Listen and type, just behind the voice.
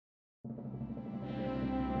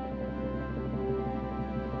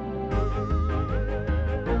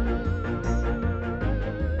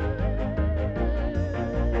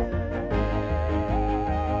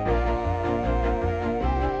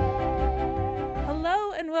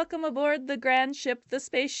welcome aboard the grand ship, the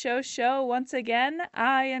Space Show once again.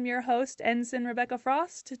 I am your host, Ensign Rebecca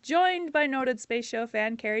Frost, joined by noted Space Show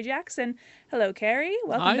fan Kerry Jackson. Hello, Kerry.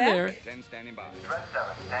 Welcome back. Hi there. 10 standing by. Red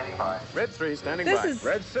 7 standing by. Red 3 standing This by. is-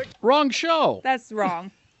 Red 6. Wrong show. That's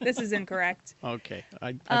wrong. This is incorrect. Okay.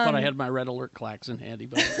 I thought I had my red alert klaxon handy,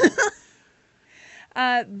 but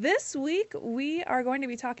This week, we are going to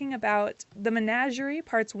be talking about the Menagerie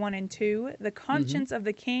Parts 1 and 2, The Conscience of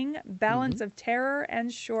the King, Balance of Terror,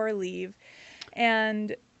 and Shore Leave.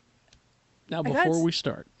 And now before we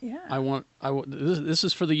start, yeah. I want this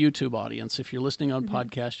is for the YouTube audience. If you're listening on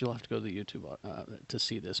podcast, you'll have to go to the YouTube to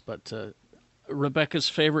see this. But Rebecca's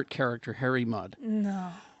favorite character, Harry Mudd. No.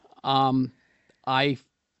 I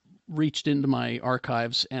reached into my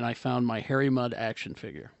archives and I found my Harry Mudd action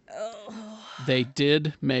figure. Oh. They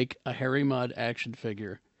did make a Harry Mudd action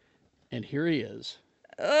figure, and here he is.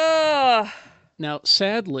 Ugh. Now,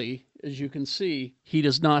 sadly, as you can see, he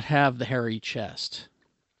does not have the hairy chest.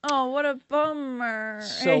 Oh, what a bummer.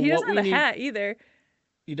 So Hey, he what doesn't we have a need- hat either.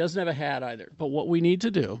 He doesn't have a hat either. But what we need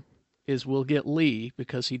to do is we'll get Lee,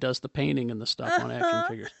 because he does the painting and the stuff on action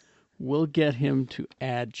figures. We'll get him to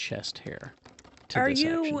add chest hair to Are this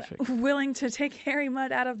you action figure. willing to take Harry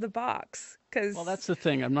Mudd out of the box? Because Well, that's the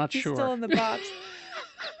thing. I'm not he's sure. still in the box.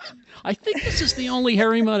 I think this is the only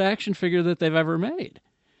Harry Mudd action figure that they've ever made.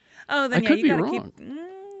 Oh, then I yeah, could you be gotta wrong.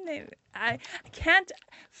 keep. I can't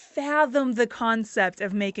fathom the concept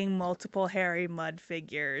of making multiple Harry Mudd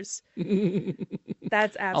figures.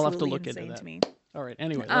 That's I'll have to absolutely look into insane that. to me. All right.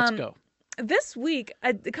 Anyway, let's go. This week,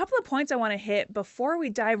 a couple of points I want to hit before we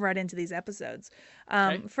dive right into these episodes.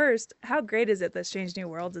 Okay. First, how great is it that Strange New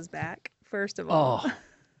Worlds is back? First of all, Oh,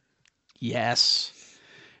 yes.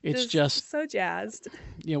 It's just so jazzed.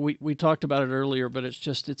 you know, we talked about it earlier, but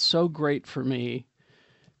it's so great for me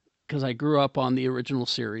because I grew up on the original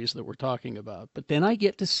series that we're talking about. But then I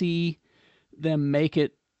get to see them make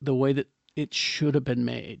it the way that it should have been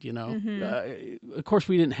made, you know. Of course,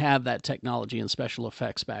 we didn't have that technology and special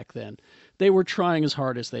effects back then. They were trying as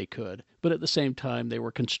hard as they could, but at the same time, they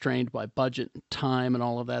were constrained by budget and time and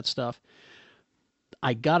all of that stuff.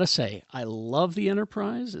 I gotta say, I love the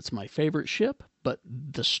Enterprise. It's my favorite ship, but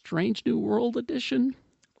the Strange New World edition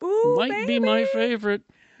Ooh, might be my baby. favorite.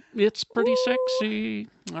 It's pretty Ooh. sexy.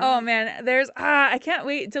 All Oh right. man, there's I can't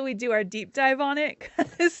wait until we do our deep dive on it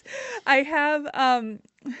because I have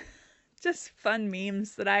just fun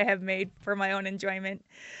memes that I have made for my own enjoyment.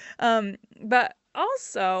 But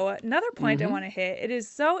also another point I want to hit, it is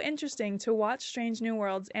so interesting to watch Strange New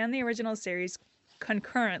Worlds and the original series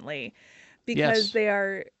concurrently because Yes. they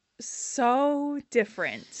are so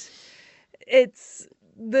different.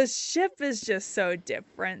 The ship is just so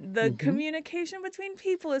different. The communication between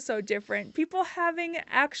people is so different. People having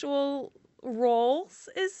actual roles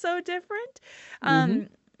is so different.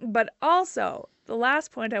 But also, the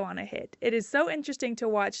last point I want to hit, it is so interesting to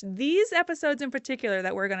watch these episodes in particular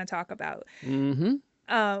that we're going to talk about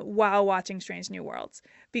while watching Strange New Worlds.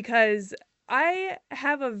 Because I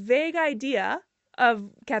have a vague idea of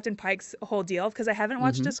Captain Pike's whole deal because I haven't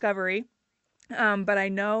watched Discovery. But I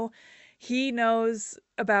know he knows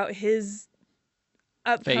about his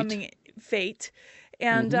upcoming fate.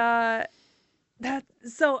 And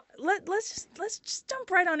so let's just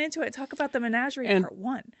jump right on into it. Talk about the Menagerie Part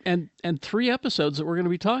 1. And 3 episodes that we're going to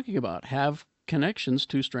be talking about have connections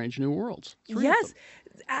to Strange New Worlds. 3 of Yes, them.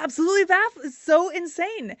 absolutely baffling. So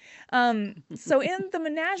insane. So in the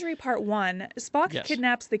Menagerie Part 1, Spock Yes.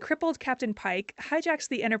 kidnaps the crippled Captain Pike, hijacks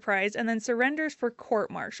the Enterprise, and then surrenders for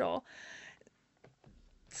court-martial.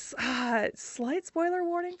 Slight spoiler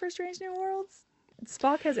warning for Strange New Worlds.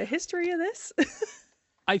 Spock has a history of this.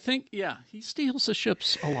 I think, yeah, he steals the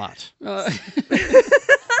ships a lot. Well,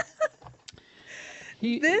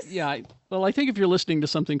 I think if you're listening to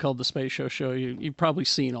something called the Space Show, you've probably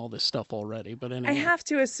seen all this stuff already. But anyway, I have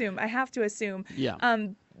to assume. yeah,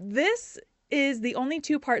 This is the only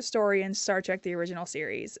 2-part story in Star Trek, the original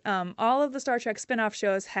series. All of the Star Trek spin-off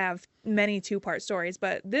shows have many 2-part stories,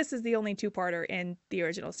 but this is the only 2-parter in the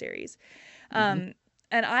original series. And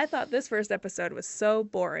I thought this first episode was so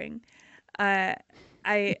boring. I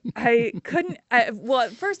couldn't. Well,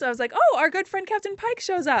 at first I was like, "Oh, our good friend Captain Pike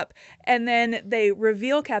shows up," and then they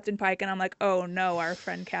reveal Captain Pike, and I'm like, "Oh no, our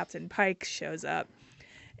friend Captain Pike shows up."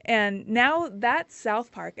 And now that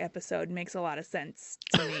South Park episode makes a lot of sense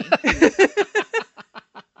to me.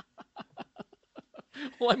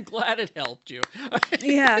 well, I'm glad it helped you.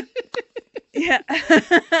 Yeah.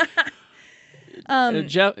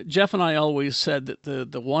 Jeff and I always said that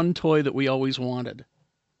the one toy that we always wanted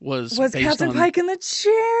was based Captain on, Pike in the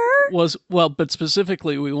chair? but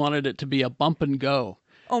specifically we wanted it to be a bump and go.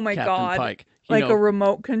 Oh my Captain God. Pike. You Like a know,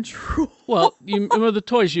 remote control. well, you remember the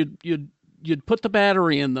toys? You'd put the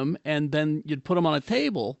battery in them, and then you'd put them on a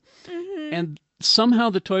table, Hmm. and somehow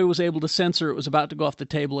the toy was able to censor it was about to go off the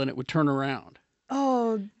table, and it would turn around.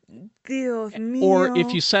 Oh, Dios Or if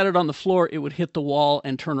mío. you sat it on the floor, it would hit the wall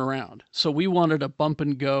and turn around. So we wanted a bump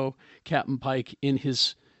and go Captain Pike in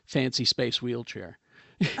his fancy space wheelchair.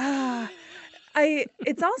 Ah,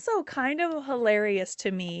 it's also kind of hilarious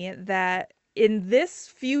to me that in this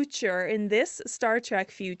future, in this Star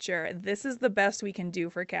Trek future, this is the best we can do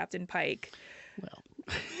for Captain Pike. Well,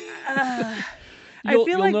 Uh, I you'll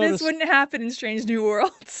feel you'll like this notice. wouldn't happen in Strange New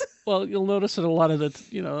Worlds. Well, you'll notice that a lot of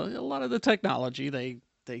the technology they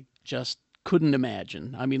just couldn't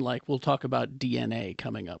imagine. I mean, like we'll talk about DNA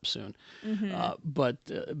coming up soon, Hmm. but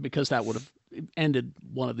because that would have ended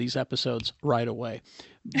one of these episodes right away.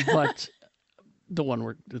 But the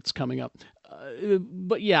one that's coming up.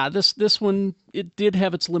 But yeah, this one it did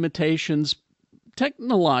have its limitations.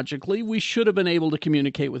 Technologically, we should have been able to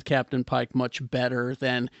communicate with Captain Pike much better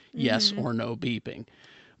than yes Hmm. or no beeping.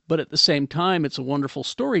 But at the same time, it's a wonderful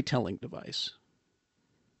storytelling device.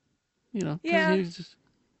 You know, Yeah,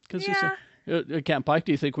 because you say, yeah. Captain Pike,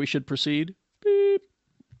 do you think we should proceed? Beep.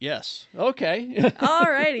 Yes. Okay.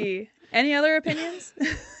 Alrighty. Any other opinions?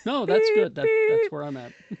 No, that's Beep, good. That's beep. where I'm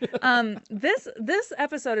at. This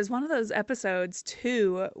episode is one of those episodes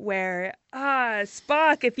too where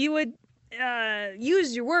Spock, if you would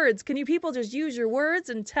use your words, can you people just use your words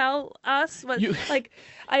and tell us what, You like,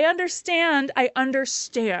 I understand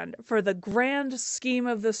for the grand scheme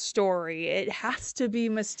of the story it has to be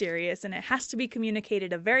mysterious and it has to be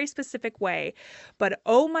communicated a very specific way, but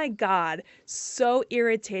oh my god, so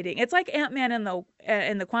irritating. It's like Ant-Man in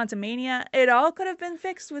the Quantumania. It all could have been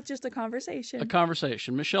fixed with just a a conversation.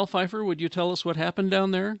 conversation. Michelle Pfeiffer, would you tell us what happened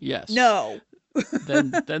down there? Yes. No.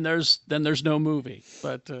 Then there's no movie.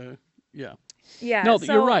 But yeah. Yeah, No, you're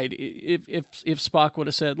so right. If Spock would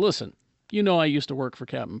have said, "Listen, I used to work for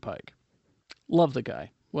Captain Pike. Love the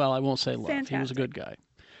guy. Well, I won't say love. He was a good fantastic. guy.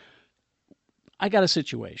 I got a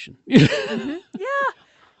situation." Mm-hmm. Yeah,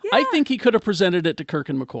 I yeah, think he could have presented it to Kirk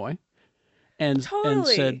and McCoy and said,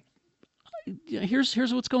 totally. yeah, "Here's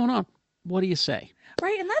what's going on. What do you say?"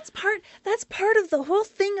 Right, and that's part of the whole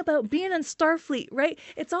thing about being in Starfleet, right?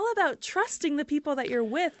 It's all about trusting the people that you're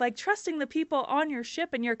with, like trusting the people on your ship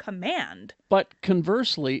and your command. But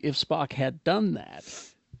conversely, if Spock had done that,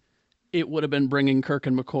 it would have been bringing Kirk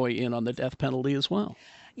and McCoy in on the death penalty as well.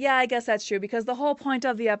 Yeah, I guess that's true because the whole point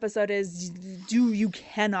of the episode is you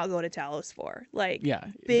cannot go to Talos for. Like Yeah,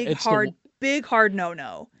 it's the big hard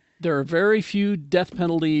no-no. there are very few death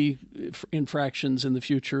penalty infractions in the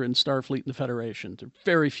future in Starfleet and the Federation. There are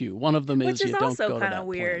very few. One of them Which is is you don't also go to kind of that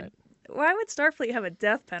weird. planet Why would Starfleet have a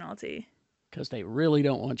death penalty? because they really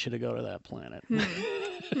don't want you to go to that planet.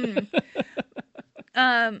 Hmm.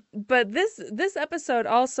 Hmm. But this episode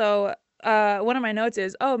also, one of my notes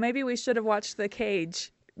is, oh, maybe we should have watched The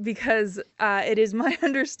Cage because it is my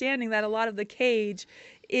understanding that a lot of The Cage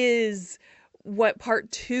is what part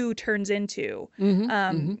two turns into. Mm-hmm. Mm-hmm.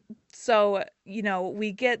 Um, so,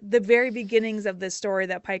 we get the very beginnings of this story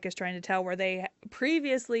that Pike is trying to tell, where they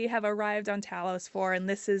previously have arrived on Talos 4, and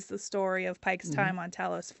this is the story of Pike's Mm-hmm. time on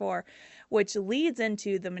Talos 4, which leads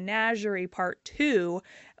into the Menagerie Part 2,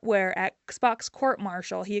 where at Spock's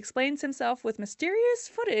court-martial, he explains himself with mysterious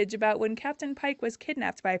footage about when Captain Pike was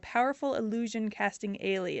kidnapped by powerful illusion-casting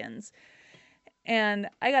aliens. And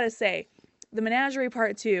I gotta say, the Menagerie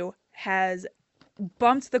Part 2 has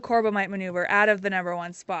bumped the Corbomite maneuver out of the number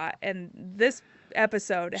one spot, and this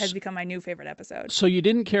episode has become my new favorite episode. So you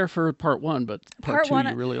didn't care for part one, but part Part two one,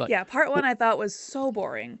 you really like. yeah, part one Well, I thought was so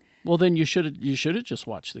boring. well, then you should have just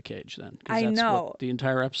watched The Cage then, because I that's what know, the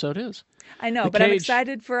entire episode is. I know, The but I'm Cage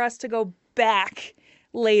excited for us to go back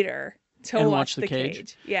later to and watch watch The The Cage.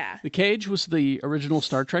 Cage. Yeah. The Cage was the original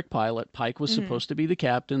Star Trek pilot. Pike was Hmm. supposed to be the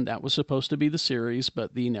captain. That was supposed to be the series,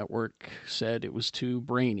 but the network said it was too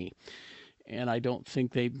brainy. And I don't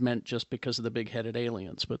think they meant just because of the big-headed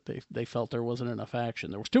aliens, but they felt there wasn't enough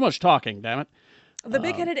action. There was too much talking, damn it. The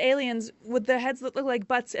big-headed aliens with the heads that look like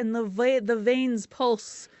butts and the veins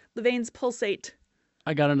pulse, the veins pulsate.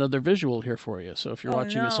 I got another visual here for you. So if you're Oh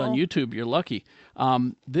watching us on no! YouTube, you're lucky.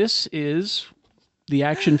 This is the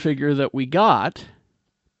action figure that we got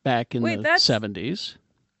back in Wait, the 70s.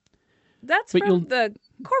 that's But from you'll the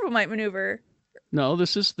Corbomite maneuver. no,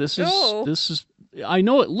 this is this is Oh, this is. I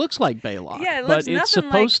know it looks like Baylock, yeah, it but looks nothing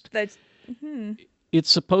like that. Hmm.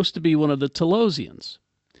 it's supposed to be one of the Telosians.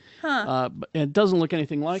 Huh. And it doesn't look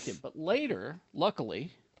anything like it. But later,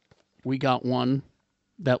 luckily, we got one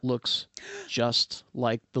that looks just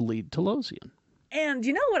like the lead Telosian. And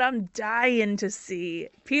you know what I'm dying to see?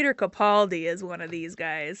 Peter Capaldi is one of these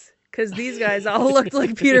guys. Because these guys all looked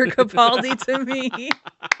like Peter Capaldi to me.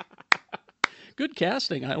 Good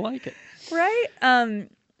casting. I like it. Right?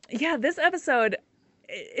 Yeah, this episode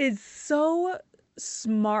is so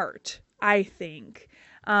smart, I think.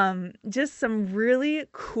 Just some really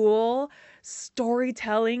cool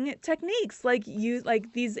storytelling techniques. Like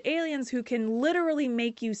these aliens who can literally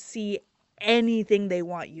make you see anything they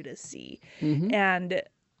want you to see. Mm-hmm. And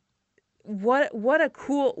what a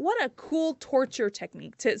cool torture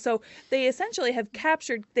technique so they essentially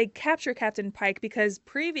capture Captain Pike because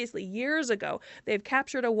previously, years ago, they've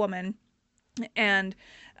captured a woman and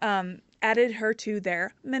added her to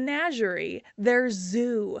their menagerie, their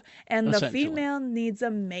zoo, and the Essentially. female needs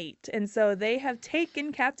a mate. And so they have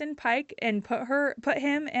taken Captain Pike and put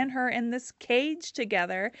him and her in this cage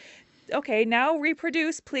together. Okay, now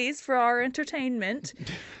reproduce, please, for our entertainment.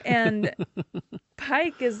 And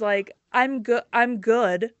Pike is like, I'm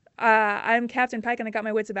good. I'm Captain Pike and I got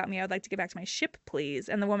my wits about me. I would like to get back to my ship, please.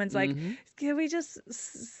 And the woman's like, Mm-hmm. can we just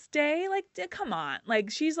stay? Like, come on.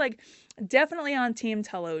 Like, she's like definitely on Team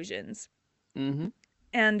Telosians. Mm-hmm.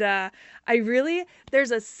 And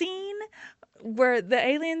there's a scene where the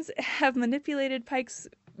aliens have manipulated Pike's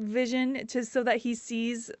vision so that he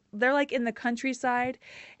sees, they're like in the countryside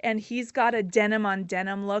and he's got a denim on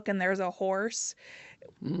denim look and there's a horse.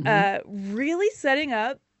 Really setting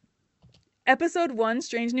up episode 1,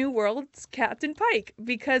 Strange New Worlds, Captain Pike,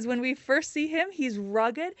 because when we first see him, he's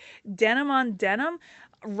rugged, denim on denim,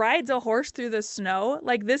 rides a horse through the snow.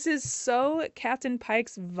 Like, this is so Captain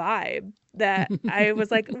Pike's vibe that I was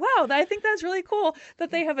like, wow, I think that's really cool that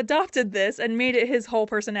they have adopted this and made it his whole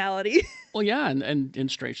personality. Well, yeah, and in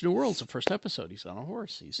Strange New Worlds, the first episode, he's on a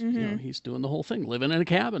horse. He's he's doing the whole thing, living in a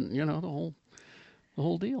cabin. The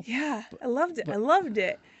whole deal. Yeah, I loved it. But I loved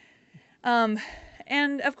it.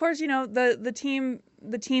 And of course, the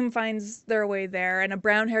team finds their way there, and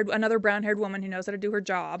another brown-haired woman who knows how to do her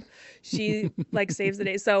job. She like saves the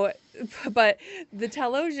day. So, but the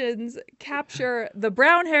Telosians capture the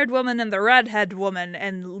brown-haired woman and the red-haired woman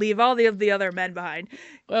and leave all of the other men behind.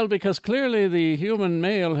 Well, because clearly the human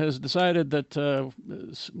male has decided that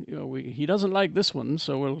he doesn't like this one,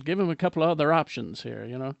 so we'll give him a couple of other options here.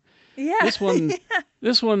 Yeah.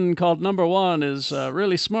 This one called Number One is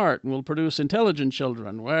really smart and will produce intelligent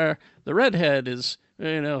children. Where the redhead is,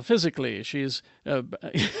 physically, she's.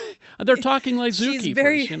 They're talking like zookeepers, She's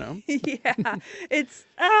very, yeah. It's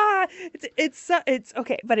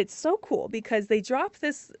okay, but it's so cool because they drop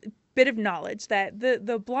this bit of knowledge that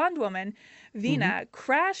the blonde woman, Vina,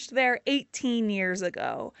 crashed there 18 years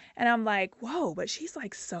ago, and I'm like, whoa, but she's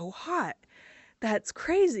like so hot. That's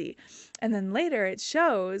crazy. And then later it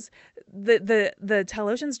shows the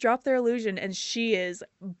Telosians drop their illusion and she is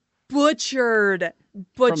butchered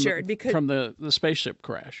because from the spaceship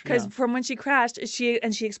crash. Because from when she crashed, she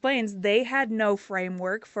explains they had no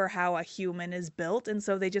framework for how a human is built, and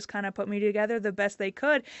so they just kind of put me together the best they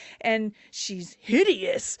could. And she's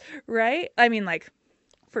hideous, right? I mean, like,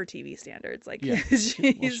 for TV standards, like, Yeah.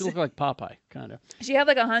 She looked like Popeye, kind of. She had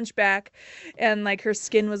like a hunchback, and like her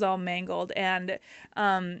skin was all mangled, and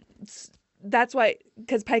that's why,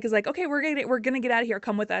 because Pike is like, okay, we're gonna get out of here,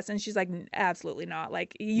 come with us, and she's like, absolutely not,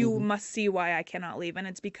 like, you must see why I cannot leave. And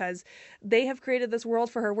it's because they have created this world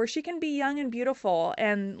for her where she can be young and beautiful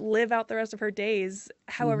and live out the rest of her days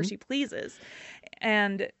however she pleases.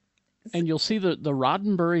 And you'll see the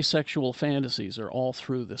Roddenberry sexual fantasies are all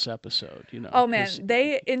through this episode. Oh man,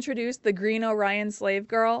 they introduced the Green Orion slave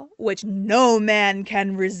girl, which no man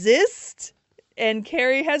can resist, and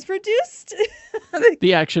Kerry has produced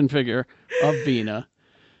the action figure of Vina,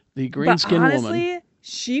 the green skin woman. Honestly,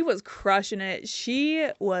 she was crushing it. She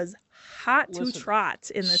was hot to trot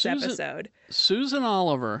in this episode. Susan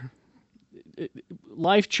Oliver,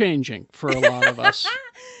 life changing for a lot of us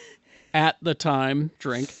at the time.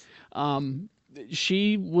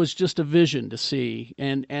 She was just a vision to see,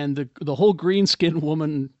 and the whole green skin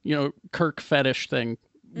woman, Kirk fetish thing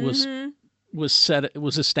was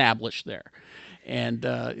established there, and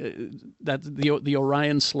that the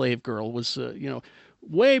Orion slave girl was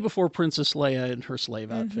way before Princess Leia in her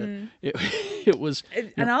slave outfit. It was,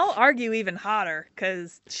 and I'll argue even hotter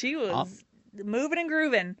because she was moving and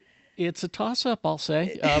grooving. It's a toss up, I'll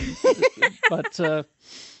say,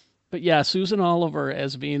 But yeah, Susan Oliver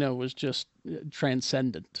as Vina was just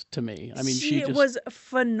transcendent to me. I mean, she was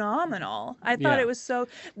phenomenal. I thought it was so.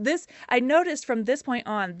 I noticed from this point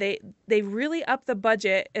on, they really upped the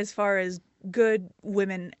budget as far as good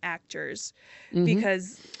women actors,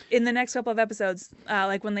 because in the next couple of episodes,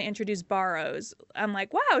 like when they introduced Barrows, I'm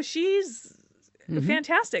like, wow, she's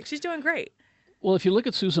fantastic. She's doing great. Well, if you look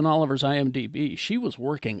at Susan Oliver's IMDb, she was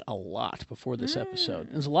working a lot before this episode.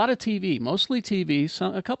 Mm. There's a lot of TV, mostly TV,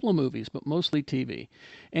 a couple of movies, but mostly TV.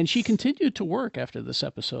 And she continued to work after this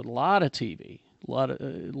episode. A lot of TV, a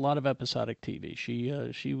lot of episodic TV.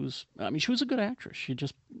 She was, I mean, she was a good actress. She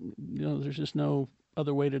just, there's just no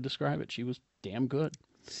other way to describe it. She was damn good.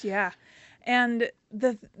 Yeah. And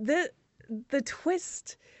the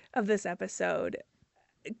twist of this episode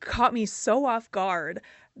caught me so off guard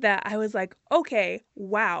that I was like, okay,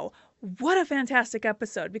 wow, what a fantastic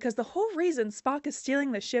episode. Because the whole reason Spock is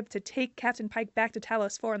stealing the ship to take Captain Pike back to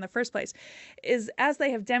Talos 4 in the first place is, as they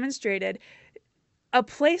have demonstrated, a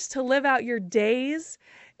place to live out your days.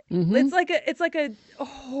 Mm-hmm. It's like a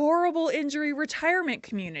horrible injury retirement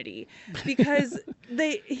community, because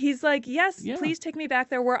he's like, yes, Yeah. please take me back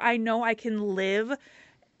there where I know I can live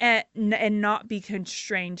and not be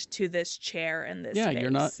constrained to this chair and this Yeah,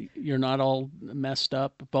 space. you're not all messed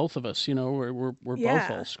up. Both of us, we're both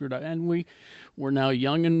all screwed up, and we're now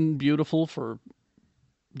young and beautiful for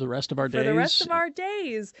the rest of our For days. the rest of our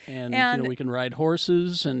days. And we can ride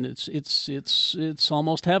horses, and it's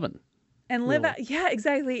almost heaven. And live really. out. Yeah,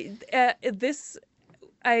 exactly. This,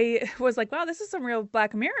 I was like, wow, this is some real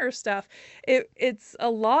Black Mirror stuff. It's a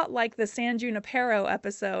lot like the San Junipero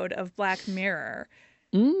episode of Black Mirror,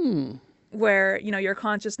 where, your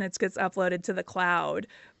consciousness gets uploaded to the cloud.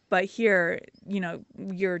 But here, you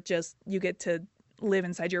get to live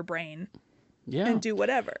inside your brain and do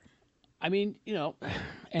whatever. I mean,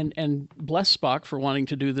 and bless Spock for wanting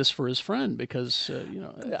to do this for his friend, because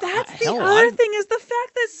That's the other thing, is the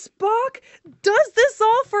fact that Spock does this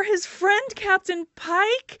all for his friend Captain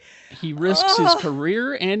Pike. He risks his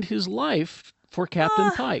career and his life for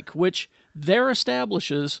Captain Pike, which there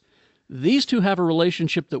establishes these two have a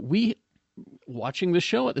relationship that we, watching the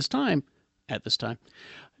show at this time,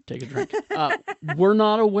 take a drink, we're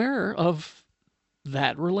not aware of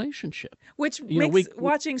that relationship. Which makes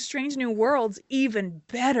watching Strange New Worlds even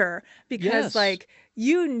better, because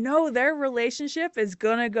their relationship is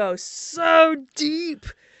gonna go so deep.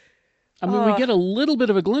 I mean, we get a little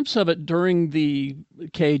bit of a glimpse of it during the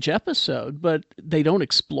Cage episode, but they don't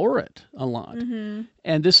explore it a lot. Mm-hmm.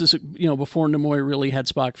 And this is, before Nimoy really had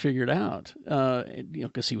Spock figured out,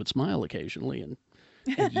 because he would smile occasionally and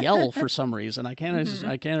yell for some reason. I can't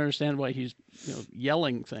understand why he's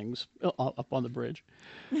yelling things up on the bridge.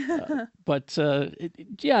 But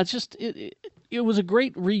it was a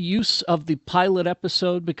great reuse of the pilot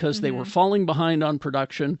episode, because they were falling behind on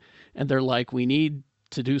production, and they're like, we need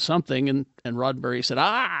to do something, and Roddenberry said,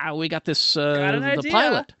 we got this the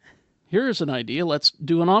pilot. Here's an idea. Let's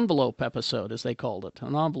do an envelope episode, as they called it,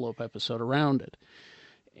 an envelope episode around it.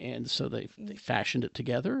 And so they fashioned it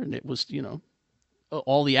together, and it was,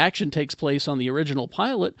 all the action takes place on the original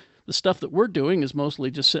pilot. The stuff that we're doing is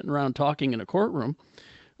mostly just sitting around talking in a courtroom.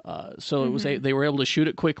 So it was they were able to shoot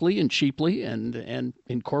it quickly and cheaply and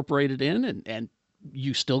incorporate it in, and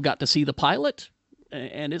you still got to see the pilot,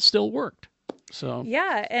 and it still worked. So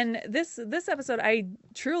yeah, and this episode, I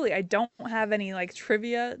don't have any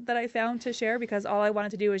trivia that I found to share, because all I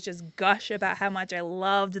wanted to do was just gush about how much I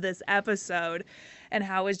loved this episode, and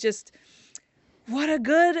how it's just what a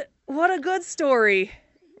good story.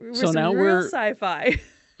 So now real sci-fi.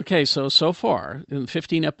 Okay, so far in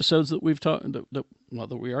 15 episodes that we've talked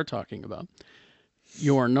that we are talking about,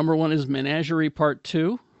 your number one is Menagerie Part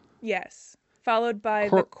 2. Yes, followed by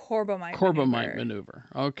the Corbomite maneuver.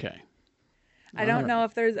 Okay. I don't know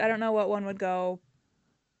what one would go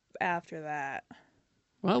after that.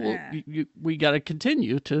 Well, we got to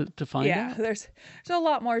continue to find out. Yeah, there's a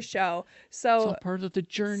lot more show. So it's all part of the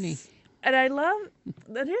journey. And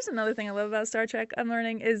here's another thing I love about Star Trek I'm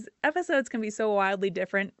learning, is episodes can be so wildly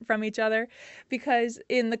different from each other, because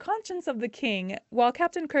in The Conscience of the King, while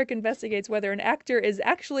Captain Kirk investigates whether an actor is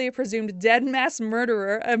actually a presumed dead mass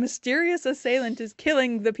murderer, a mysterious assailant is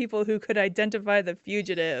killing the people who could identify the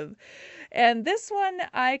fugitive. And this one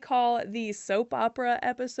I call the soap opera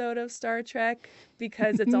episode of Star Trek,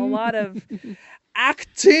 because it's a lot of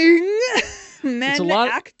acting,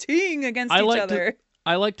 acting against each other.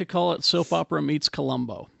 I like to call it soap opera meets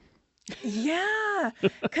Columbo. Yeah,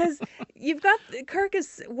 because you've got Kirk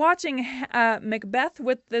is watching Macbeth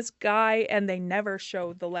with this guy, and they never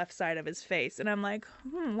show the left side of his face. And I'm like,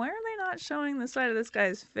 why are they not showing the side of this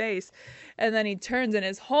guy's face? And then he turns, and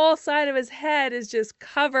his whole side of his head is just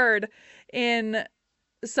covered in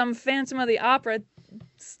some Phantom of the Opera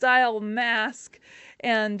style mask.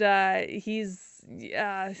 And there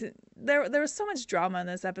was so much drama in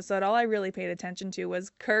this episode. All I really paid attention to was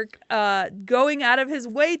Kirk going out of his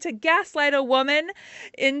way to gaslight a woman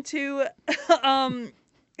into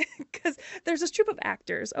because there's this troupe of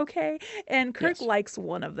actors, okay? And Kirk Yes. likes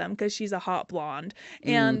one of them because she's a hot blonde.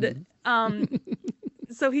 And Mm-hmm.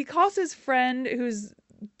 so he calls his friend who's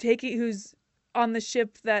on the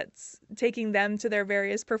ship that's taking them to their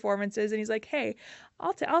various performances, and he's like, "Hey,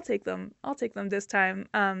 I'll take them. I'll take them this time.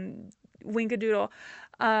 Winkadoodle.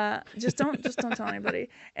 Just don't tell anybody."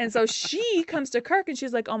 And so she comes to Kirk and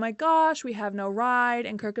she's like, "Oh my gosh, we have no ride."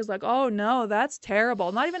 And Kirk is like, "Oh no, that's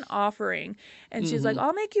terrible. Not even offering." And she's like, Mm-hmm.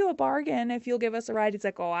 "I'll make you a bargain if you'll give us a ride." He's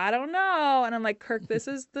like, "Oh, I don't know." And I'm like, "Kirk, this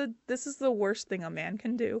is the worst thing a man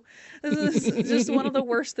can do. This is just one of the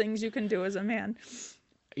worst things you can do as a man."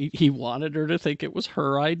 He wanted her to think it was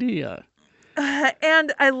her idea.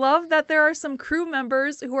 And I love that there are some crew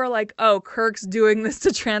members who are like, "Oh, Kirk's doing this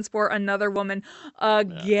to transport another woman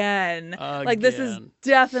again." Like, this is Again.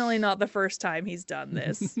 definitely not the first time he's done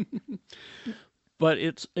this. But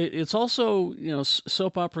it's also,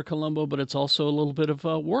 soap opera Columbo, but it's also a little bit of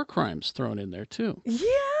war crimes thrown in there too,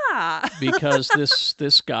 Yeah. because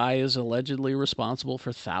this guy is allegedly responsible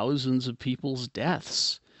for thousands of people's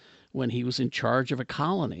deaths when he was in charge of a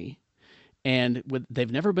colony, and they've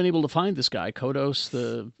never been able to find this guy, Kodos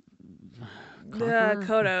the Conqueror?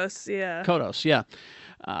 Kodos, yeah. Kodos, yeah.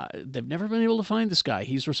 They've never been able to find this guy.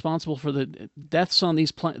 He's responsible for the deaths on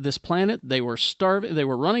this planet. They were starving. They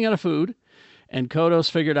were running out of food. And Kodos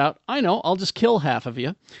figured out, I know, I'll just kill half of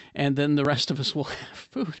you, and then the rest of us will have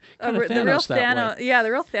food. Kind of The real Thanos that way. Yeah,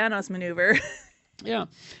 the real Thanos maneuver. Yeah.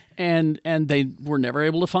 And they were never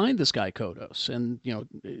able to find this guy Kodos. And,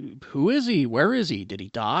 who is he? Where is he? Did he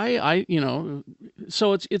die?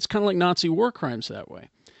 So it's kind of like Nazi war crimes that way.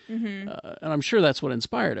 Mm-hmm. And I'm sure that's what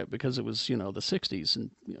inspired it, because it was, the 60s, and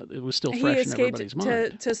it was still fresh in everybody's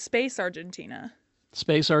mind. To space Argentina.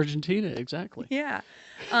 Space Argentina, exactly. Yeah.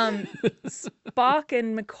 Spock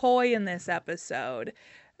and McCoy in this episode.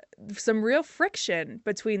 Some real friction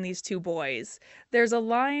between these two boys. There's a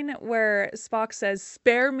line where Spock says,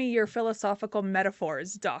 "Spare me your philosophical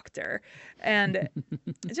metaphors, Doctor." And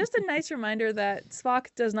just a nice reminder that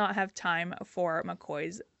Spock does not have time for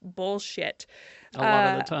McCoy's bullshit. A lot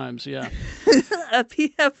of the times, yeah.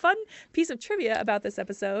 A fun piece of trivia about this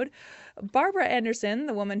episode: Barbara Anderson,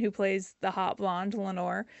 the woman who plays the hot blonde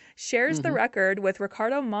Lenore, shares the record with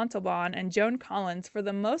Ricardo Montalban and Joan Collins for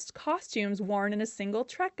the most costumes worn in a single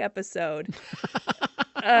Trek episode.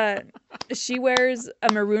 She wears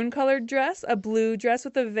a maroon-colored dress, a blue dress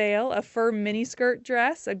with a veil, a fur miniskirt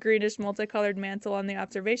dress, a greenish multicolored mantle on the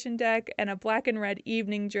observation deck, and a black and red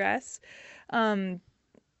evening dress.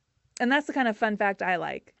 And that's the kind of fun fact I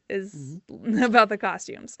like, is about the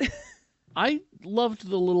costumes. I loved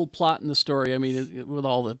the little plot in the story. I mean, with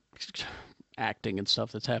all the acting and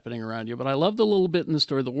stuff that's happening around you, but I love the little bit in the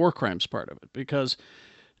story, the war crimes part of it, because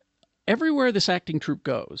everywhere this acting troupe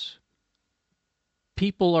goes,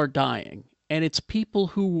 people are dying, and it's people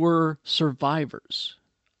who were survivors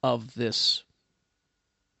of this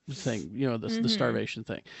thing, the starvation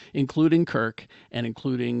thing, including Kirk and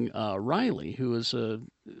including Riley, who is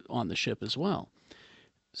on the ship as well.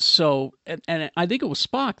 So, and I think it was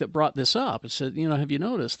Spock that brought this up. It said, have you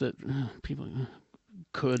noticed that people,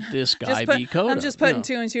 could this guy be Kodos? I'm just putting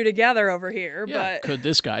two and two together over here. Yeah, but could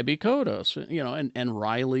this guy be Kodos? And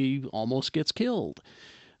Riley almost gets killed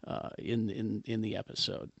in the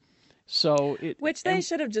episode. So which they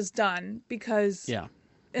should have just done, because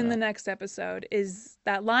in the next episode is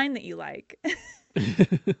that line that you like.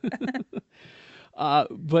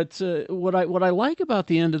 But what I like about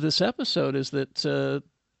the end of this episode is that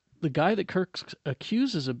the guy that Kirk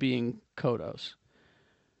accuses of being Kodos,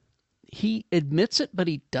 he admits it, but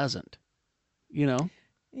he doesn't.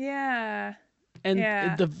 Yeah. And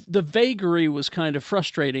the vagary was kind of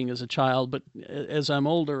frustrating as a child, but as I'm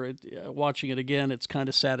older, watching it again, it's kind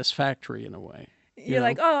of satisfactory in a way. You're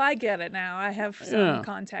like, oh, I get it now. I have some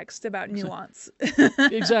context about nuance.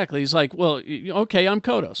 Exactly. He's like, well, okay, I'm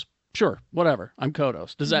Kodos. Sure, whatever. I'm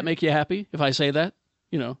Kodos. Does that make you happy if I say that?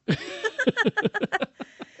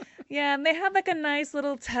 Yeah, and they have like a nice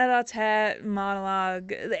little tete-a-tete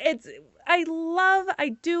monologue. I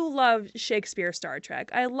do love Shakespeare Star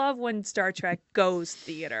Trek. I love when Star Trek goes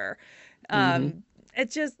theater.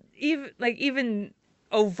 It's just even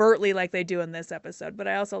overtly like they do in this episode, but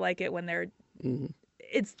I also like it when they're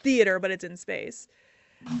it's theater, but it's in space.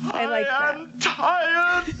 I like that. I'm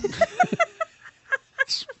tired.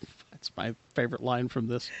 That's my favorite line from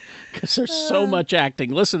this, because there's so much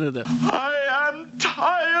acting. Listen to this. I am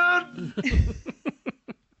tired.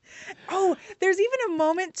 Oh, there's even a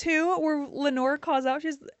moment too where Lenore calls out.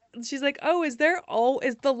 she's like, oh, is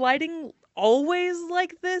the lighting always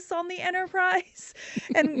like this on the Enterprise?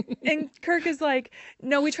 And Kirk is like,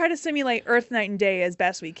 no, we try to simulate Earth night and day as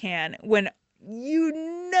best we can. When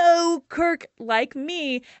Kirk, like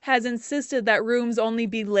me, has insisted that rooms only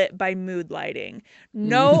be lit by mood lighting.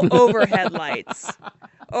 No overhead lights.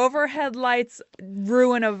 Overhead lights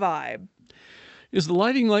ruin a vibe. Is the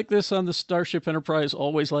lighting like this on the Starship Enterprise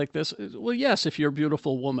always like this? Well, yes, if you're a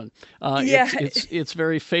beautiful woman. Yeah. It's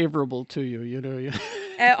very favorable to you, you know.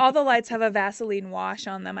 All the lights have a Vaseline wash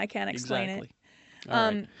on them. I can't explain Exactly. it.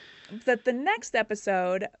 All right. That the next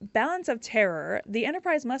episode, Balance of Terror, the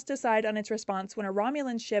Enterprise must decide on its response when a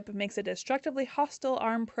Romulan ship makes a destructively hostile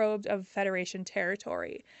armed probe of Federation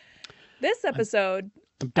territory. This episode,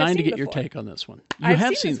 I'm dying to get before. your take on this one. You I've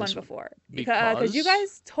have seen this one before because you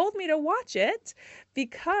guys told me to watch it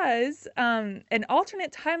because an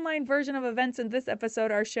alternate timeline version of events in this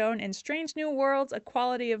episode are shown in Strange New Worlds: A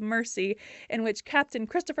Quality of Mercy, in which Captain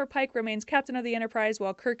Christopher Pike remains captain of the Enterprise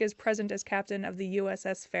while Kirk is present as captain of the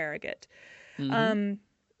USS Farragut.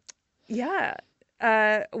 Yeah.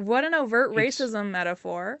 What an overt racism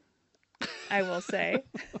metaphor, I will say.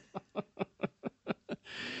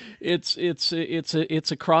 It's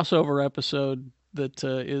a crossover episode that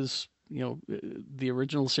is, the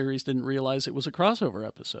original series didn't realize it was a crossover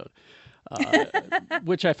episode,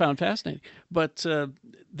 which I found fascinating. But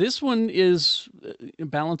this one is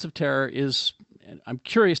Balance of Terror is. I'm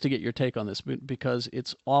curious to get your take on this because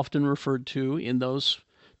it's often referred to in those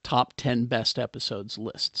top 10 best episodes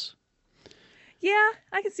lists. Yeah,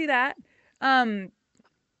 I can see that.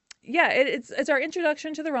 Yeah, it's our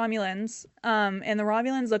introduction to the Romulans, and the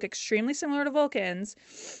Romulans look extremely similar to Vulcans,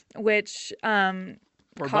 which for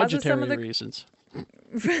budgetary reasons.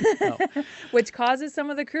 Which causes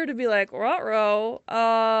some of the crew to be like, ruh-roh,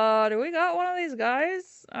 do we got one of these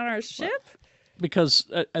guys on our ship? Because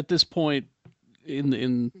at this point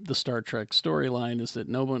in the Star Trek storyline is that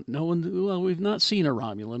no one, well, we've not seen a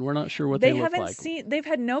Romulan. We're not sure what they look like. They've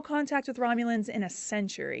had no contact with Romulans in a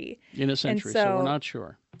century. So we're not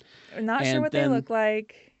sure. We're not sure what they look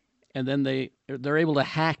like. And then they're able to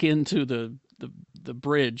hack into the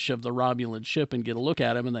bridge of the Romulan ship and get a look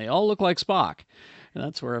at him, and they all look like Spock. And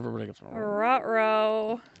that's where everybody goes, oh.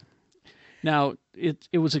 Ruh-roh. Now,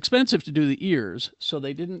 it was expensive to do the ears, so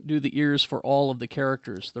they didn't do the ears for all of the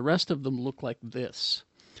characters. The rest of them look like this.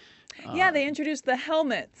 Yeah, they introduced the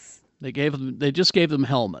helmets. They just gave them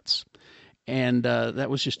helmets, and that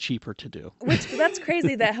was just cheaper to do. That's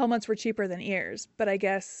crazy that helmets were cheaper than ears, but I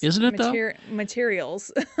guess isn't it though?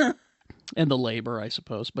 Materials. And the labor, I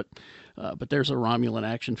suppose. But there's a Romulan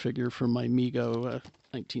action figure from my Mego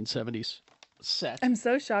 1970s set. I'm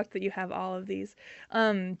so shocked that you have all of these.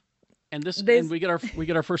 And we get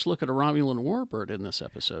our first look at a Romulan warbird in this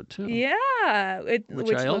episode too. Yeah,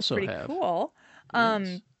 which I also pretty have. Cool.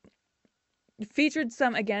 Yes. Featured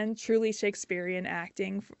some, again, truly Shakespearean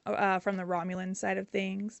acting from the Romulan side of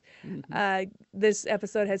things. Mm-hmm. This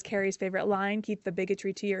episode has Kerry's favorite line, "Keep the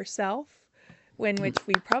bigotry to yourself," which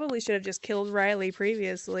we probably should have just killed Riley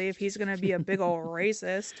previously if he's going to be a big old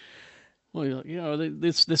racist. Well,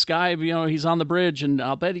 this guy, he's on the bridge, and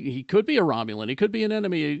I'll bet he could be a Romulan. He could be an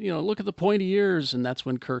enemy. Look at the pointy ears, and that's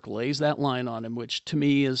when Kirk lays that line on him, which to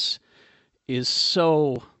me is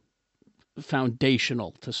so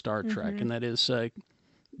foundational to Star Trek, and that is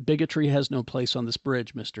bigotry has no place on this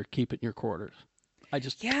bridge, mister. Keep it in your quarters.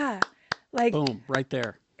 Boom, right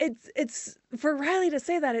there. It's for Riley to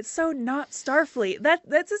say that, it's so not Starfleet.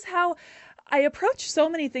 That's just how I approach so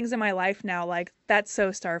many things in my life now, like that's so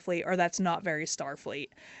Starfleet or that's not very Starfleet.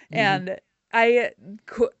 Mm-hmm. And I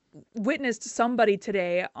witnessed somebody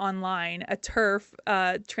today online, a TERF,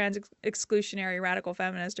 trans exclusionary radical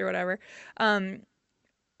feminist or whatever,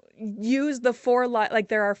 use the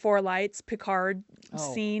there are four lights Picard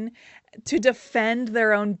scene to defend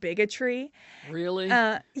their own bigotry. Really?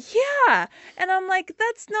 Yeah. And I'm like,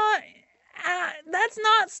 that's not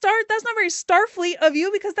very Starfleet of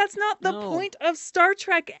you, because that's not the point of Star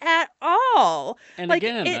Trek at all. And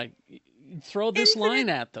again, throw this line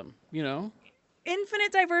at them,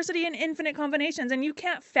 Infinite diversity and infinite combinations, and you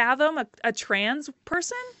can't fathom a trans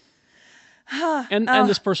person? And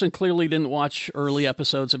this person clearly didn't watch early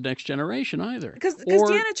episodes of Next Generation either. Because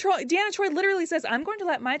Deanna Troi literally says, "I'm going to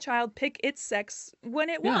let my child pick its sex when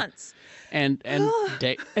it wants." And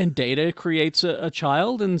Data creates a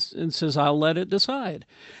child and says, "I'll let it decide."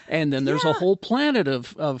 And then there's a whole planet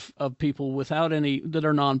of people without any that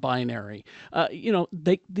are non-binary.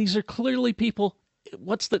 These are clearly people.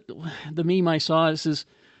 What's the meme I saw? Is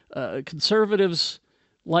conservatives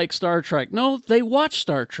like Star Trek? No, they watch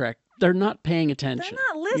Star Trek. they're not paying They're attention.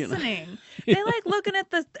 not listening. They like looking at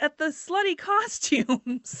the slutty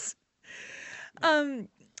costumes.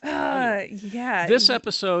 Yeah. This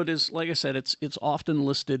episode is, like I said, it's often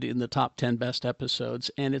listed in the top 10 best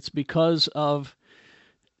episodes, and it's because of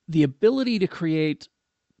the ability to create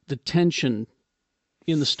the tension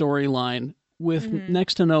in the storyline with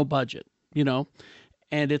next to no budget,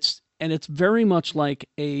 and it's very much like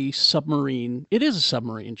a submarine. It is a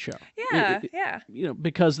submarine show. Yeah,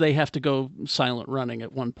 because they have to go silent running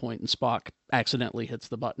at one point, and Spock accidentally hits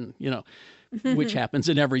the button, which happens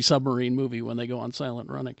in every submarine movie when they go on silent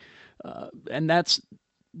running. And that's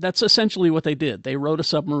essentially what they did. They wrote a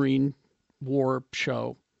submarine war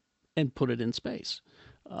show and put it in space.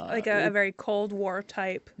 Like a very Cold War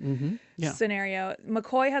type scenario.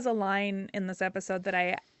 McCoy has a line in this episode that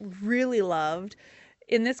I really loved.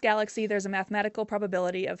 In this galaxy, there's a mathematical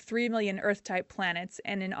probability of 3 million Earth-type planets,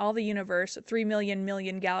 and in all the universe, 3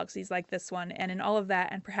 million galaxies like this one, and in all of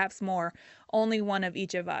that, and perhaps more, only one of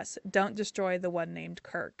each of us. Don't destroy the one named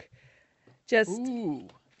Kirk.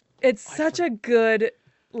 It's such a good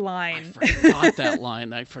line. I forgot that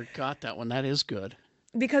line. I forgot that one. That is good.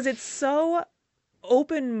 Because it's so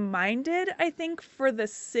open-minded, I think, for the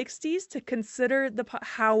 60s to consider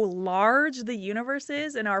how large the universe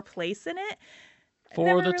is and our place in it.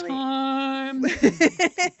 For the time. There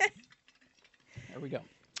we go.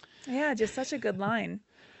 Yeah, just such a good line.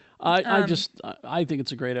 I think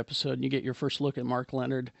it's a great episode. And you get your first look at Mark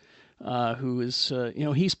Leonard, who is,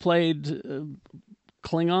 he's played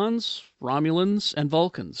Klingons, Romulans, and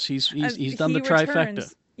Vulcans. He's done the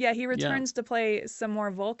trifecta. Yeah, he returns to play some more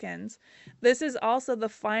Vulcans. This is also the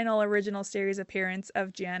final original series appearance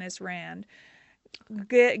of Janice Rand.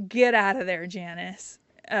 Get out of there, Janice.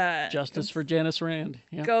 Justice for Janice Rand.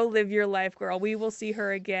 Yeah. Go live your life, girl. We will see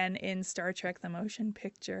her again in Star Trek: The Motion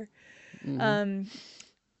Picture.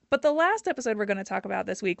 But the last episode we're going to talk about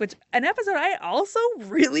this week, which an episode I also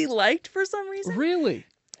really liked for some reason. Really?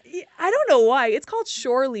 I don't know why. It's called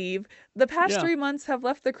Shore Leave. The past 3 months have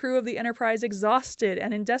left the crew of the Enterprise exhausted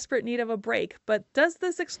and in desperate need of a break. But does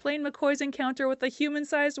this explain McCoy's encounter with the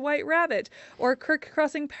human-sized white rabbit? Or Kirk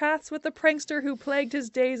crossing paths with the prankster who plagued his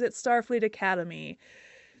days at Starfleet Academy?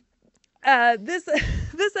 This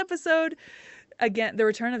episode, again, the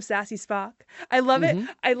return of sassy Spock. I love it.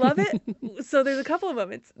 I love it. So there's a couple of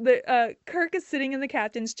moments. Kirk is sitting in the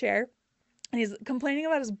captain's chair, and he's complaining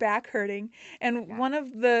about his back hurting. And one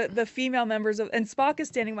of the female members and Spock is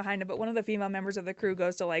standing behind him, but one of the female members of the crew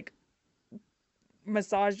goes to like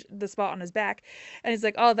massage the spot on his back, and he's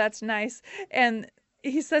like, "Oh, that's nice." And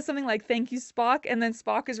he says something like, "Thank you, Spock." And then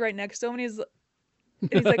Spock is right next to him, and he's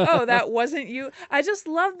like, "Oh, that wasn't you." I just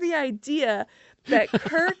love the idea that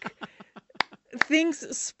Kirk thinks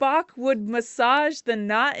Spock would massage the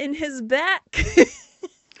knot in his back.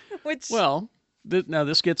 Now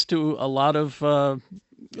this gets to a lot of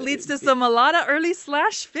leads to a lot of early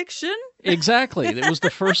slash fiction. Exactly. It was the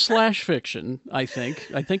first slash fiction, I think.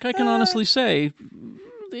 I think I can honestly say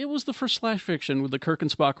it was the first slash fiction with the Kirk and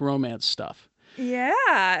Spock romance stuff.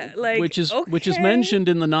 Yeah, which is mentioned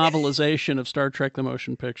in the novelization of Star Trek: The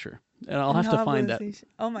Motion Picture, and I'll have to find that.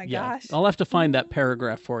 Oh my gosh! I'll have to find that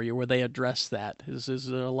paragraph for you where they address that.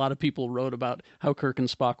 A lot of people wrote about how Kirk and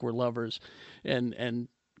Spock were lovers, and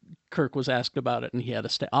Kirk was asked about it, and he had to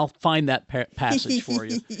stay. I'll find that passage for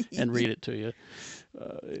you and read it to you.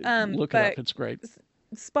 Look it up; it's great.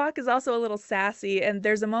 Spock is also a little sassy, and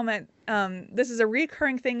there's a moment. This is a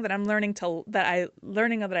recurring thing that I'm learning that I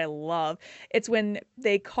love. It's when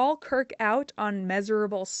they call Kirk out on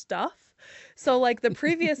measurable stuff. So, like the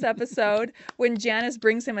previous episode, when Janice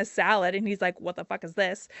brings him a salad, and he's like, "What the fuck is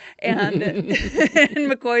this?" And and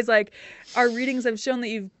McCoy's like, "Our readings have shown that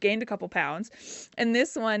you've gained a couple pounds." And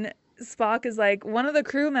this one, Spock is like, one of the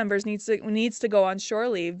crew members needs to go on shore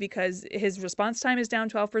leave because his response time is down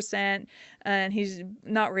 12%, and he's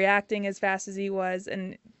not reacting as fast as he was.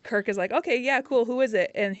 And Kirk is like, "Okay, yeah, cool. Who is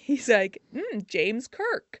it?" And he's like, "James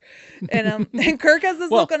Kirk." And Kirk has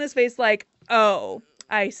this look on his face like, "Oh,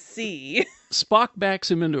 I see." Spock backs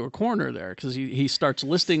him into a corner there because he starts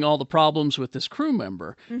listing all the problems with this crew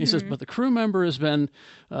member. He says, "But the crew member has been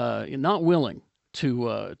not willing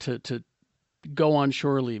to go on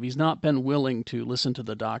shore leave. He's not been willing to listen to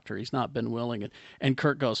the doctor. He's not been willing." And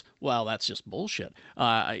Kirk goes, "Well, that's just bullshit.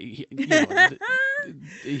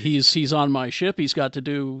 He's on my ship. He's got to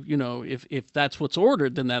do, if that's what's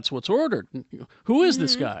ordered, then that's what's ordered. Who is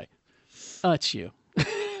this guy?" It's you."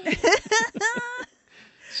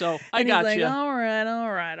 So I got you. All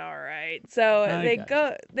right. So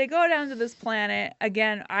they go down to this planet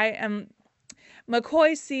again.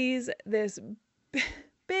 McCoy sees this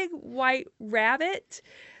big white rabbit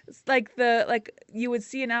like you would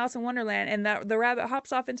see in Alice in Wonderland, and that the rabbit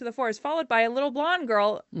hops off into the forest, followed by a little blonde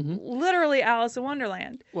girl, literally Alice in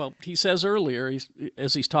Wonderland. Well, he says earlier,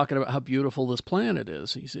 as he's talking about how beautiful this planet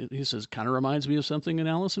is, he says, kind of reminds me of something in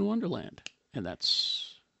Alice in Wonderland. And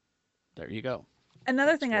there you go.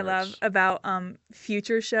 Another thing I love about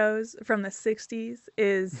future shows from the 60s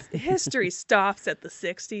is history stops at the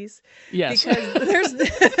 60s. Yes.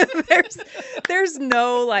 Because there's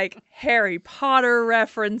no like Harry Potter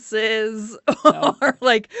references or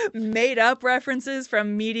like made up references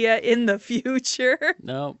from media in the future.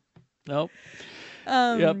 No.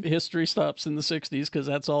 Yep, history stops in the 60s because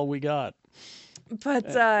that's all we got.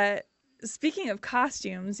 But speaking of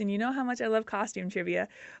costumes, and you know how much I love costume trivia,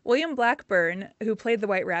 William Blackburn, who played the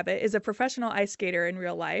White Rabbit, is a professional ice skater in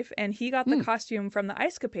real life, and he got the costume from the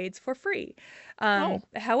Ice Capades for free.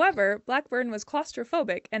 However, Blackburn was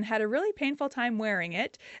claustrophobic and had a really painful time wearing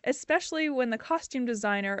it, especially when the costume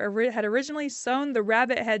designer had originally sewn the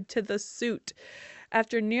rabbit head to the suit.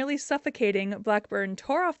 After nearly suffocating, Blackburn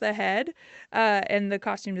tore off the head, and the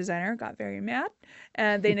costume designer got very mad.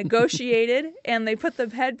 They negotiated, and they put the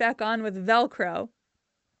head back on with Velcro.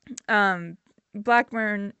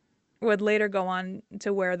 Blackburn would later go on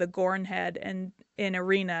to wear the Gorn head in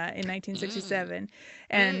Arena in 1967,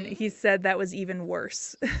 and he said that was even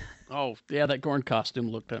worse. Oh, yeah, that Gorn costume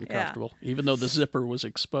looked uncomfortable, even though the zipper was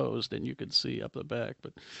exposed and you could see up the back.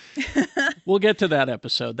 But we'll get to that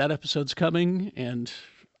episode. That episode's coming, and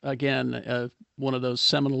again, one of those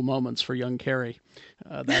seminal moments for young Kerry,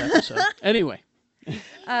 that episode. Anyway.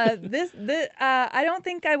 I don't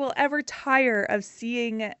think I will ever tire of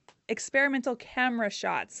seeing experimental camera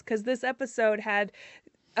shots, because this episode had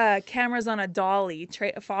cameras on a dolly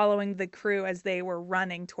following the crew as they were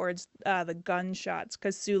running towards the gunshots,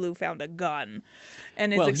 because Sulu found a gun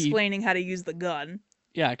and is explaining how to use the gun.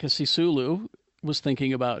 Yeah, because Sulu was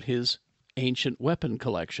thinking about his ancient weapon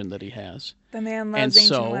collection that he has. The man loves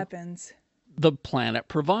ancient weapons. The planet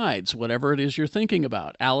provides whatever it is you're thinking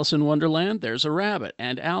about. Alice in Wonderland, there's a rabbit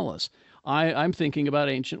and Alice. I'm thinking about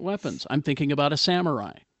ancient weapons. I'm thinking about a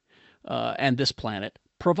samurai. And this planet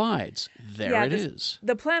provides. It is.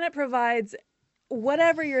 The planet provides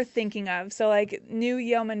whatever you're thinking of. So like New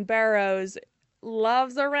Yeoman Barrows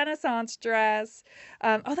loves a Renaissance dress.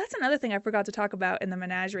 That's another thing I forgot to talk about in the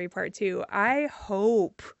Menagerie Part 2. I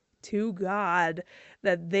hope to God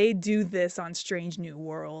that they do this on Strange New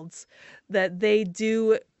Worlds, that they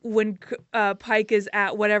do when Pike is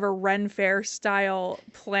at whatever Ren Fair style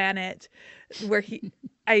planet where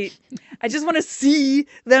I just want to see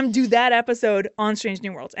them do that episode on Strange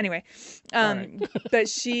New Worlds. Anyway, but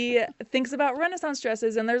she thinks about Renaissance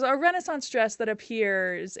dresses, and there's a Renaissance dress that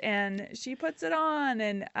appears, and she puts it on,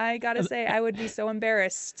 and I gotta say, I would be so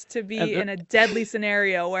embarrassed to be in a deadly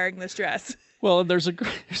snenario wearing this dress. Well, there's a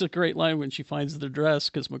great line when she finds the dress,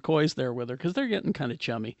 because McCoy's there with her, because they're getting kind of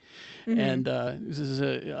chummy. And he says,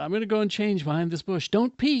 I'm going to go and change behind this bush.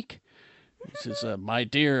 Don't peek. He says, my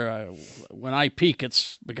dear, when I peek,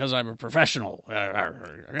 it's because I'm a professional.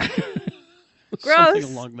 Gross. Something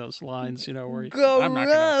along those lines, where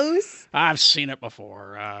gross. I've seen it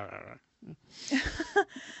before.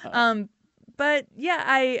 But yeah,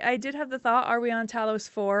 I did have the thought, are we on Talos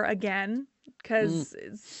 4 again? Because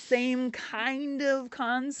same kind of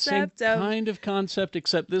concept.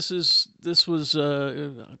 Except this was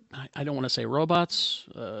I don't want to say robots,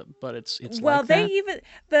 but it's well, like they that. even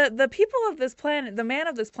the people of this planet, the man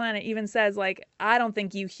of this planet even says, like, I don't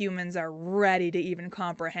think you humans are ready to even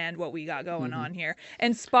comprehend what we got going on here.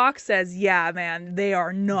 And Spock says, yeah, man, they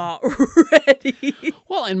are not ready.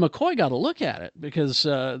 Well, and McCoy got a look at it, because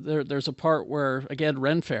there's a part where, again,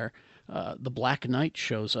 Ren Fair, the Black Knight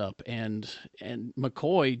shows up, and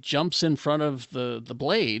McCoy jumps in front of the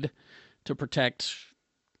blade to protect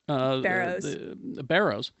the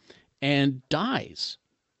Barrows, and dies.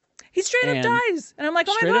 He straight up dies, and I'm like,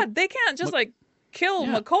 oh my God, they can't just kill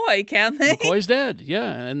McCoy, can they? McCoy's dead,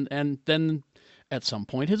 yeah, and then at some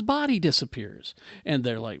point his body disappears, and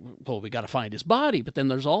they're like, well, we got to find his body, but then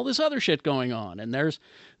there's all this other shit going on, and there's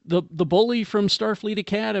the bully from Starfleet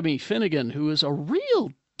Academy, Finnegan, who is a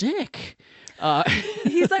real dick.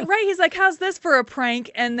 He's like, how's this for a prank?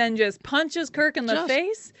 And then just punches Kirk in the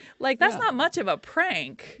face. Like, that's not much of a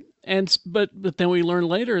prank. But then we learn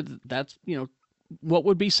later that's what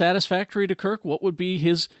would be satisfactory to Kirk. What would be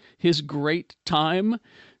his great time?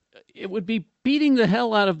 It would be beating the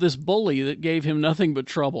hell out of this bully that gave him nothing but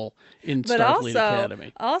trouble in Starfleet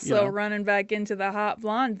Academy. Also running back into the hot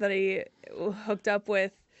blonde that he hooked up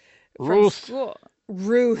with Ruth. From school.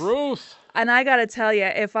 Ruth. And I gotta tell you,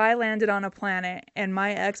 if I landed on a planet and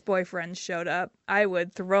my ex-boyfriend showed up, I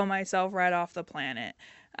would throw myself right off the planet.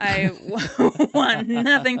 I want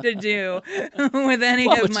nothing to do with any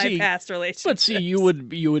Well, of but my see, past relationships. but see, you would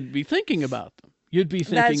be thinking about them. You'd be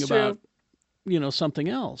thinking That's about true. something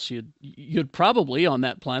else. You'd probably on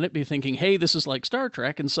that planet be thinking, hey, this is like Star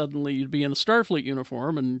Trek, and suddenly you'd be in a Starfleet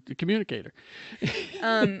uniform and a communicator.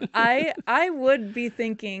 I would be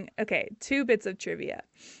thinking, okay, 2 bits of trivia.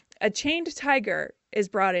 A chained tiger is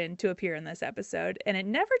brought in to appear in this episode, and it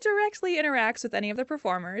never directly interacts with any of the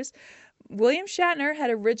performers. William Shatner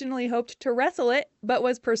had originally hoped to wrestle it, but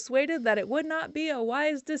was persuaded that it would not be a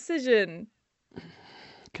wise decision.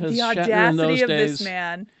 Because The Shatner in audacity those of this days,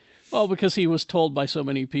 man. well, because he was told by so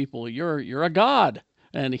many people, you're a god,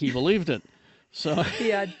 and he believed it. So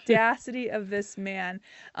The audacity of this man.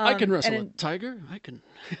 I can wrestle and a tiger. I can.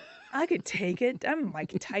 I could take it. I'm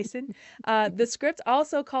Mike Tyson. The script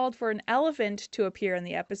also called for an elephant to appear in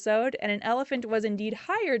the episode, and an elephant was indeed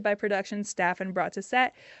hired by production staff and brought to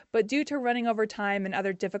set, but due to running over time and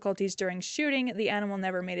other difficulties during shooting, the animal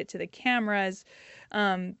never made it to the cameras,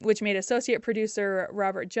 which made associate producer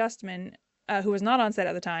Robert Justman, who was not on set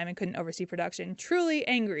at the time and couldn't oversee production, truly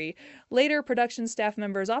angry. Later, production staff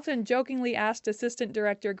members often jokingly asked assistant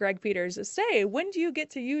director Greg Peters, "Say, when do you get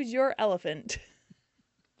to use your elephant?"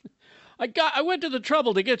 I went to the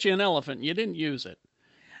trouble to get you an elephant. You didn't use it.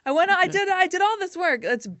 I did all this work.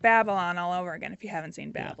 It's Babylon all over again if you haven't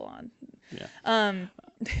seen Babylon. Yeah.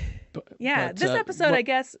 Yeah, But, this episode, I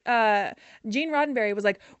guess, Gene Roddenberry was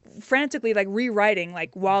like frantically like rewriting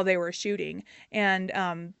like while they were shooting, and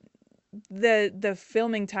the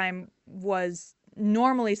filming time was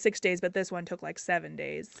normally 6 days, but this one took like 7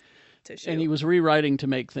 days to shoot. And he was rewriting to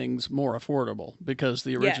make things more affordable because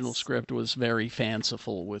the original Yes. script was very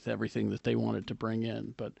fanciful with everything that they wanted to bring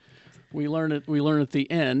in. But we learn at the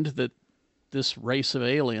end that this race of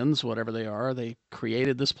aliens, whatever they are, they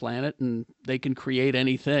created this planet and they can create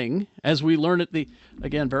anything. As we learn at the,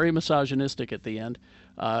 again, very misogynistic at the end,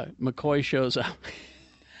 McCoy shows up.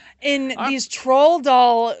 In these troll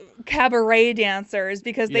doll cabaret dancers,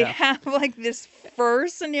 because they Yeah. have like this fur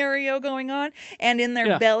scenario going on, and in their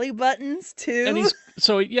Yeah. belly buttons too. And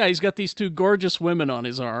he's got these 2 gorgeous women on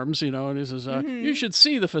his arms, and he says, you should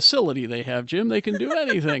see the facility they have, Jim. They can do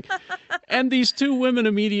anything. And these 2 women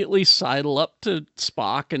immediately sidle up to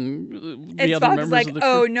Spock and the And other Spock's members like, of the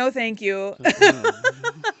 "Oh crew. no, thank you."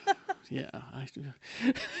 Yeah.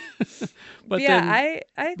 But yeah,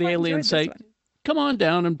 I the quite aliens enjoyed say, this one. come on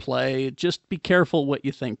down and play. Just be careful what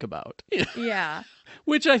you think about. Yeah,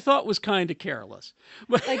 Which I thought was kind of careless.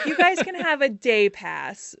 But like you guys can have a day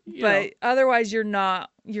pass, You but know. otherwise you're not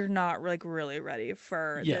like really ready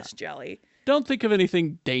for Yeah. this jelly. don't think of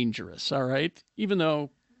anything dangerous, all right? Even though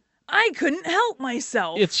I couldn't help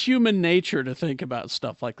myself. it's human nature to think about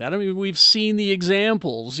stuff like that. I mean, we've seen the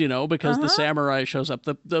examples, because the samurai shows up,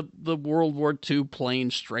 the World War II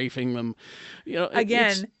plane strafing them. It's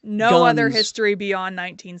Again, no other guns. history beyond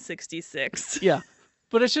 1966. Yeah.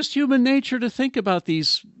 But it's just human nature to think about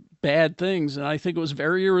these bad things. And I think it was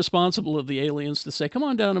very irresponsible of the aliens to say, come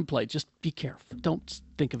on down and play. Just be careful. Don't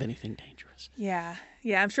think of anything dangerous. Yeah,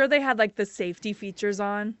 I'm sure they had like the safety features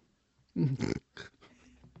on.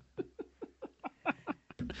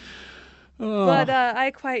 But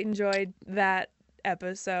I quite enjoyed that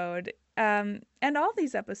episode. And all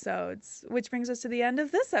these episodes, which brings us to the end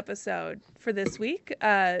of this episode for this week.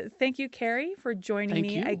 Thank you, Kerry, for joining Thank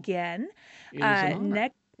me you. again. It is an honor.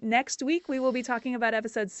 Next week, we will be talking about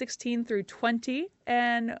episodes 16 through 20,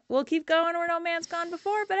 and we'll keep going where no man's gone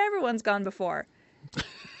before, but everyone's gone before.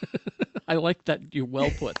 I like that. You're well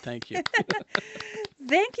put. Thank you.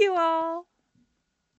 Thank you all.